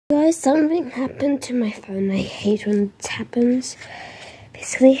Guys, something happened to my phone. I hate when it happens.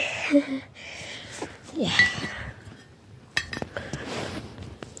 Basically, yeah.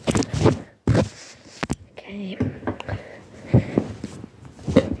 Okay.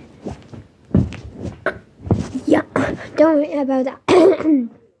 Yeah, don't worry about that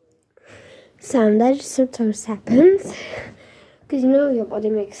sound. That just sometimes happens. Because you know your body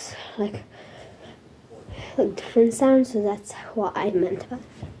makes like different sounds, so that's what I meant by it.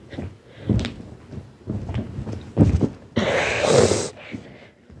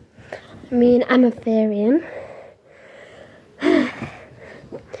 I mean, I'm a Fairian.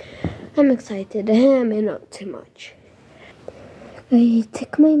 I'm excited. I mean, not too much. I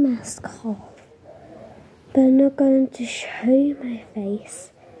take my mask off, but I'm not going to show my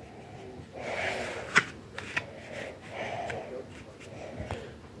face.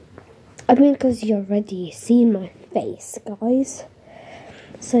 I mean, because you already seen my face, guys.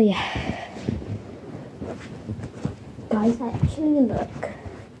 So yeah. Guys, actually look.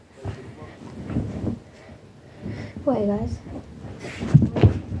 Wait, guys.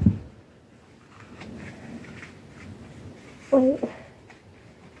 Wait.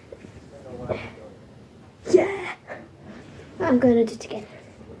 Yeah! I'm gonna do it again.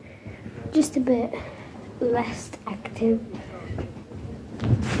 Just a bit less active.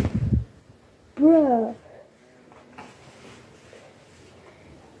 Bruh.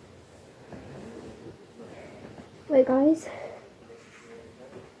 Wait, guys.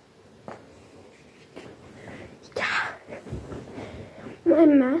 Yeah. My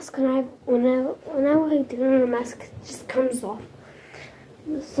mask, whenever I do my mask, it just comes off.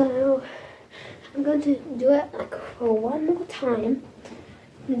 So I'm going to do it like for one more time,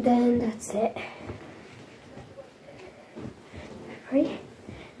 and then that's it. 3,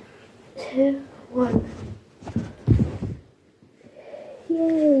 2, 1.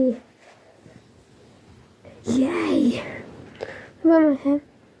 Yay! Yay! What about my hair?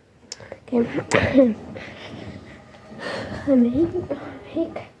 Okay. I make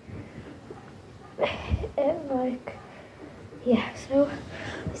it like, yeah, so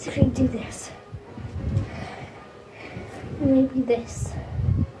basically do this. Maybe this.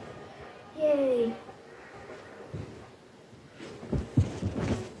 Yay!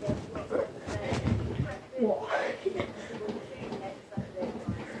 Whoa.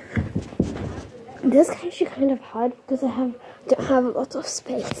 This is actually kind of hard because I don't have a lot of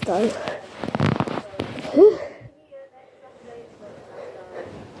space though.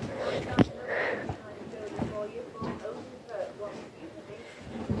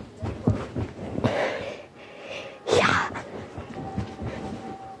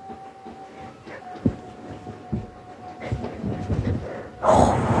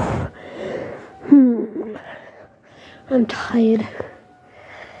 I'm tired.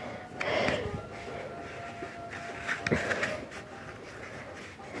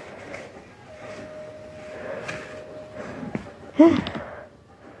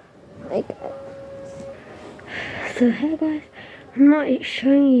 Like, so hey guys, I'm not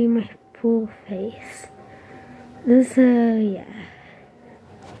showing you my full face. This yeah.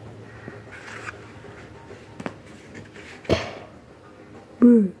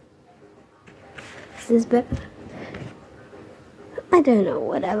 This is better. I don't know,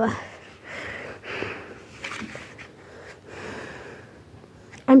 whatever.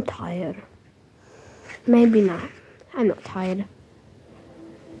 I'm tired. Maybe not. I'm not tired.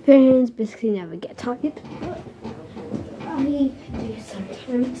 Fairies basically never get tired. But I do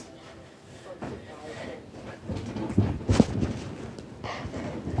sometimes.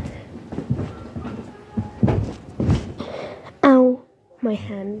 Ow, my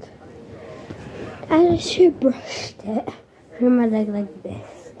hand. I should have brushed it. Put my leg like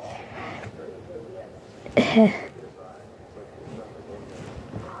this.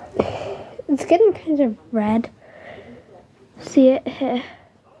 It's getting kind of red. See it here?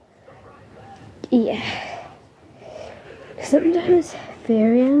 Yeah. Sometimes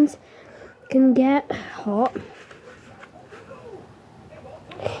Fairyans can get hot.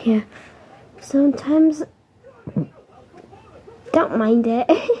 Yeah. Sometimes don't mind it.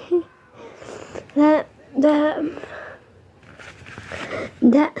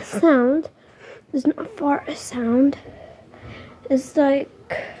 That sound is not fart a sound. It's like,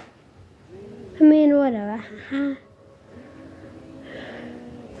 I mean, whatever.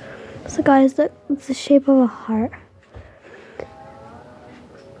 So guys, look, it's the shape of a heart.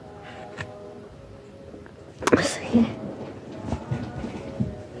 So yeah.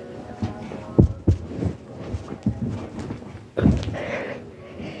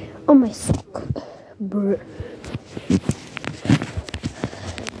 Oh, my sock. Brr.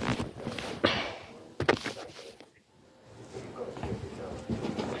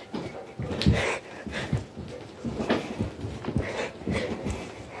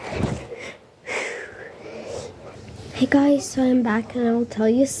 Guys, so I'm back and I'll tell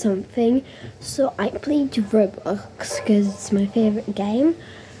you something. So I played Roblox because it's my favorite game,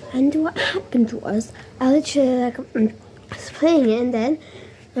 and what happened was I literally was playing it, and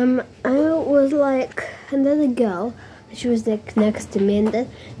then I was like, and then the girl, she was like next to me, and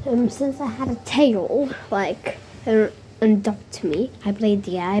then since I had a tail, like and Adopt Me, I played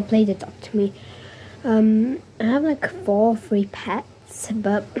Adopt Me. I have like 4 free pets,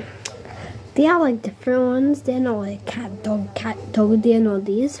 but they are like different ones. They're not like cat, dog, they're not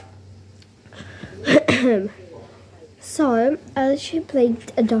these. So I actually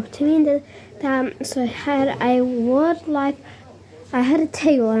played Adopt Me, and then so I had a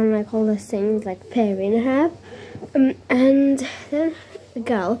tail and like all those things like fairy and a half. And then the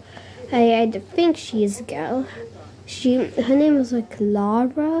girl, I think she's a girl. Her name was like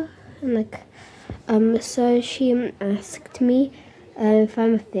Lara, and like so she asked me if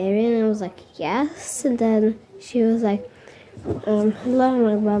I'm a fairy, and I was like yes, and then she was like hello, and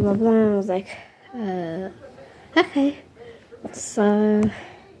like blah blah blah, and I was like okay. So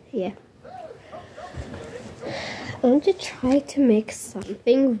yeah, I want to try to make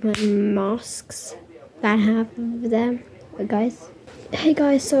something with my masks that I have over there. Guys, hey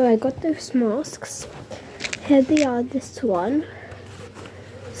guys, so I got those masks. Here they are, this one.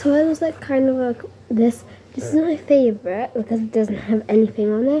 So it was like kind of like this. This is my favorite because it doesn't have anything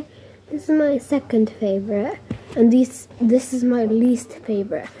on it. This is my second favorite, and this is my least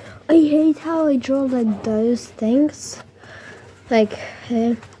favorite. I hate how I draw like those things. Like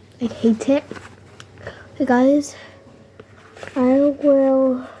I hate it. Hey guys, I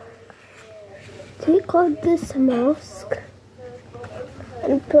will take out this mask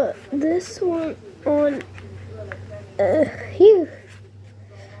and put this one on here.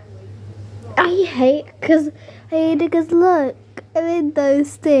 I hate it because look, I made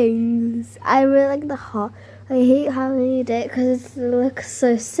those things. I really like the heart. I hate how I made it because it looks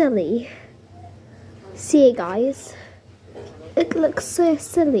so silly. See it, guys? It looks so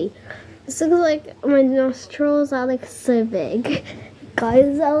silly. It looks like my nostrils are like so big.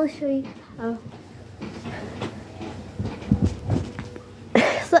 Guys, I'll show you how.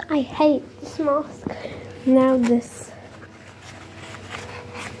 So I hate this mask. Now this.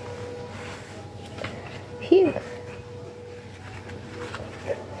 Here.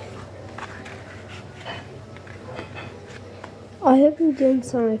 I hope you're doing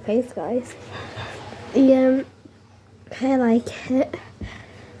some on my face, guys. Yeah, I like it.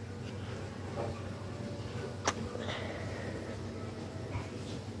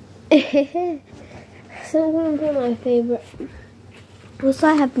 So I'm going to put my favorite. Also,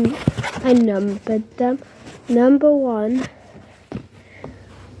 I numbered them. Number 1,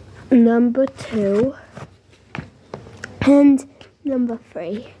 number 2, and number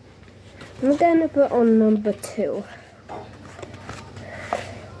 3. I'm going to put on number 2.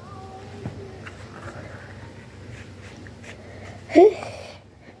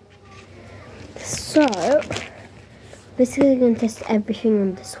 So, basically I'm going to test everything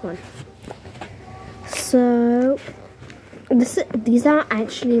on this one. So, these are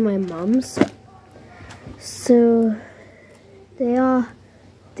actually my mom's. So, they are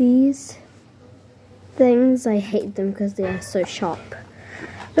these things. I hate them because they are so sharp.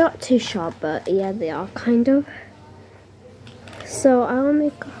 Not too sharp, but yeah, they are kind of. So, I'll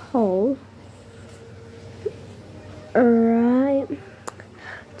make a hole. Alright.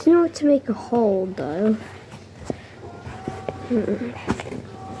 Do you know what to make a hole though?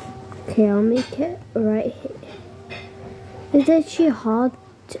 Okay, I'll make it right here. It's actually hard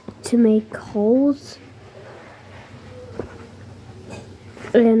to make holes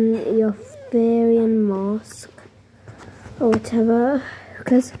in your fairy mask or whatever,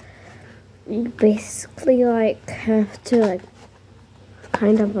 because you basically like have to like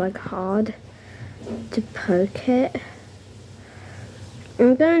kind of like hard to poke it.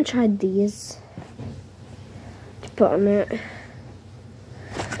 I'm gonna try these to put on it.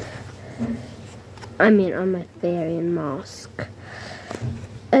 I mean on my fairy mask.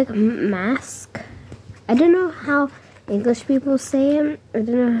 Like mask. I don't know how English people say it. I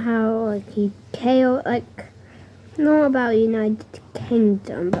don't know how like UK or like not about United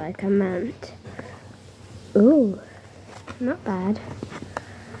Kingdom, but like I meant. Ooh, not bad.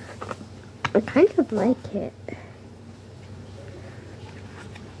 I kind of like it.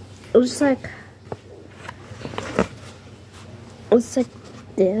 It's like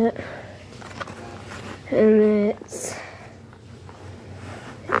that, and it's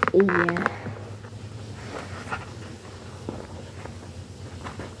yeah.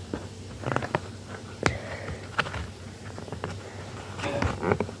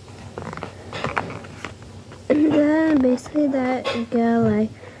 And then basically that girl, like,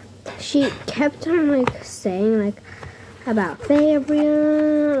 she kept on, like, saying, like, about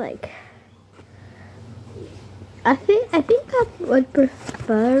Fabian, like, I think I would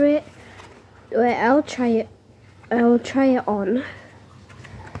prefer it. Wait, I'll try it on.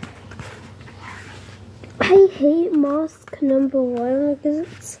 I hate mask #1 because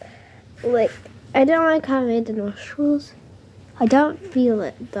it's, like, I don't like having the nostrils. I don't feel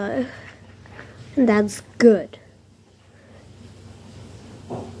it, though. And that's good.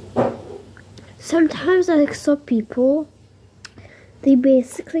 Sometimes I saw people, they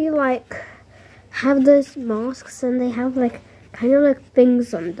basically like have those masks and they have like kind of like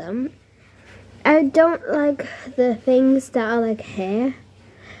things on them. I don't like the things that are like hair.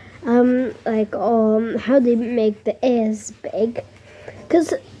 Like how they make the ears big.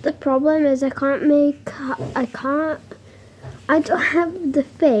 Because the problem is I don't have the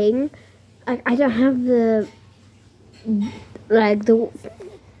thing. I don't have the like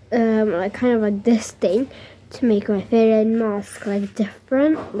kind of like this thing to make my fairy mask like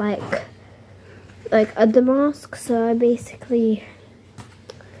different, like other masks. So I basically,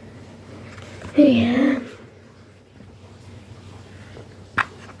 yeah.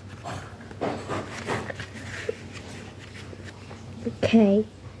 Okay,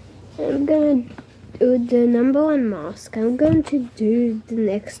 I'm gonna do the #1 mask. I'm going to do the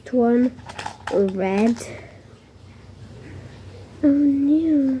next one red. Oh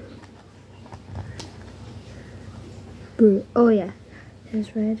no. Blue. Oh yeah,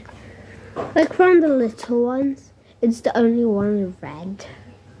 there's red. Like from the little ones, it's the only one red.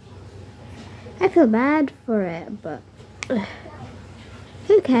 I feel bad for it, but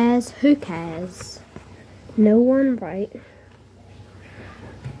who cares? Who cares? No one, right?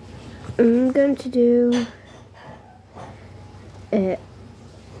 I'm going to do it.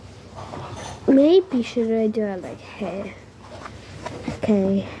 Maybe should I do it like here?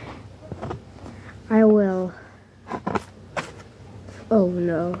 Okay, I will. Oh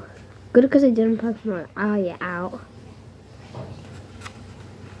no. Good because I didn't pluck my eye out.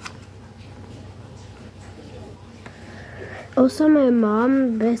 Also, my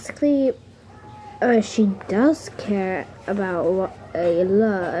mom basically, she does care about what I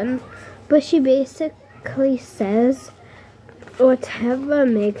learn, but she basically says, whatever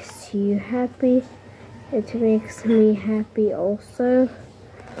makes you happy, it makes me happy also.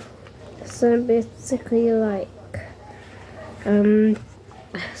 So basically, like,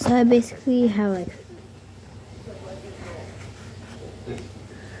 so I basically have like,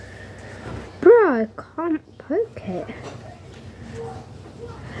 bro, I can't poke it.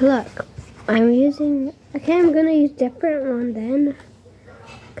 Look, I'm using, okay, I'm gonna use different one then.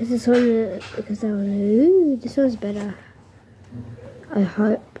 Because this one, ooh, this one's better. I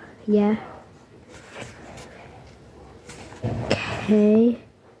hope, yeah. Okay.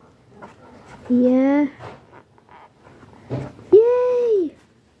 Yeah. Yay!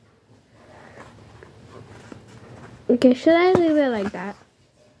 Okay, should I leave it like that?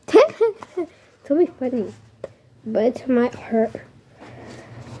 It'll be funny, but it might hurt.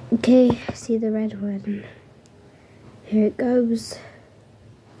 Okay, see the red one. Here it goes.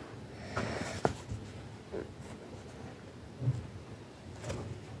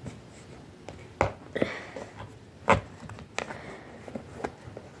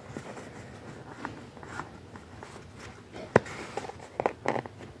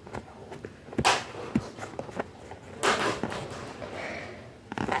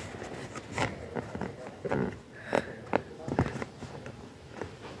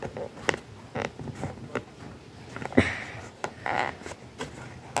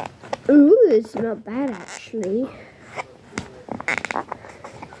 Ooh, it's not bad actually.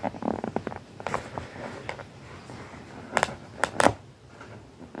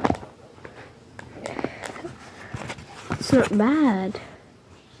 It's not bad,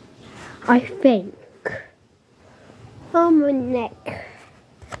 I think. Oh, my neck.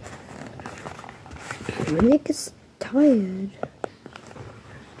 My neck is tired.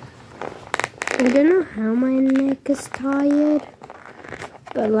 I don't know how my neck is tired,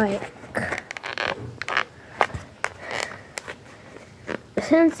 but like,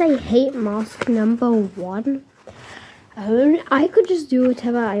 since I hate mask #1, I could just do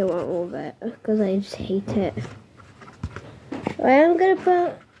whatever I want with it because I just hate it. I am gonna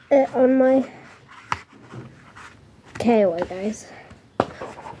put it on my. Okay, wait, guys.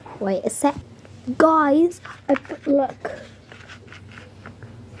 Wait a sec, guys. Look.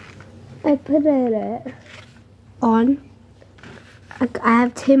 I put it on. I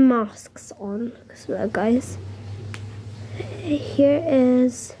have 2 masks on. So look, guys. Here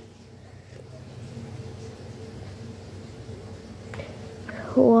is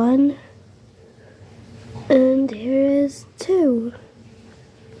 1, and here is 2.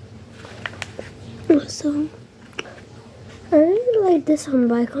 So I really like this one,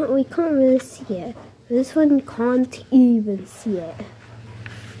 but we can't really see it. This one you can't even see it.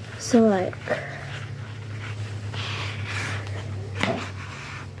 So like,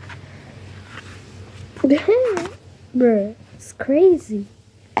 bruh, it's crazy.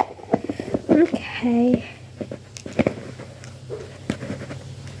 Okay.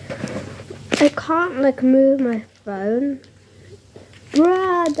 I can't like move my phone.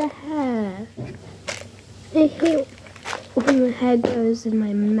 Bruh, the hair. I hate when the hair goes in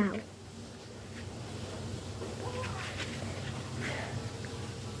my mouth.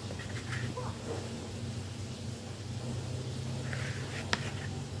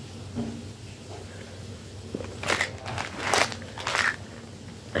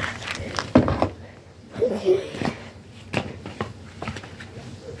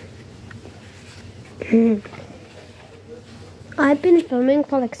 I've been filming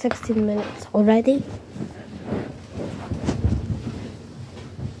for like 16 minutes already.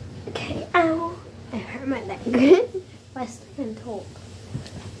 Okay, ow! I hurt my leg. I still can talk.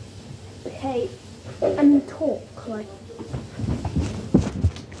 Okay, and talk like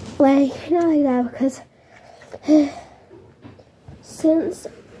like that because since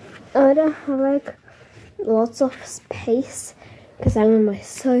I don't have like lots of space because I'm on my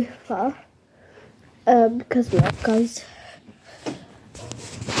sofa. Because look guys,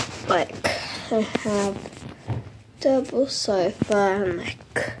 like I have double sofa and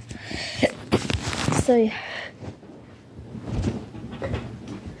like, so yeah.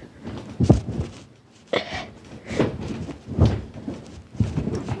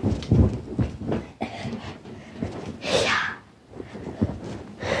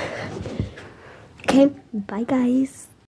 Okay, bye guys.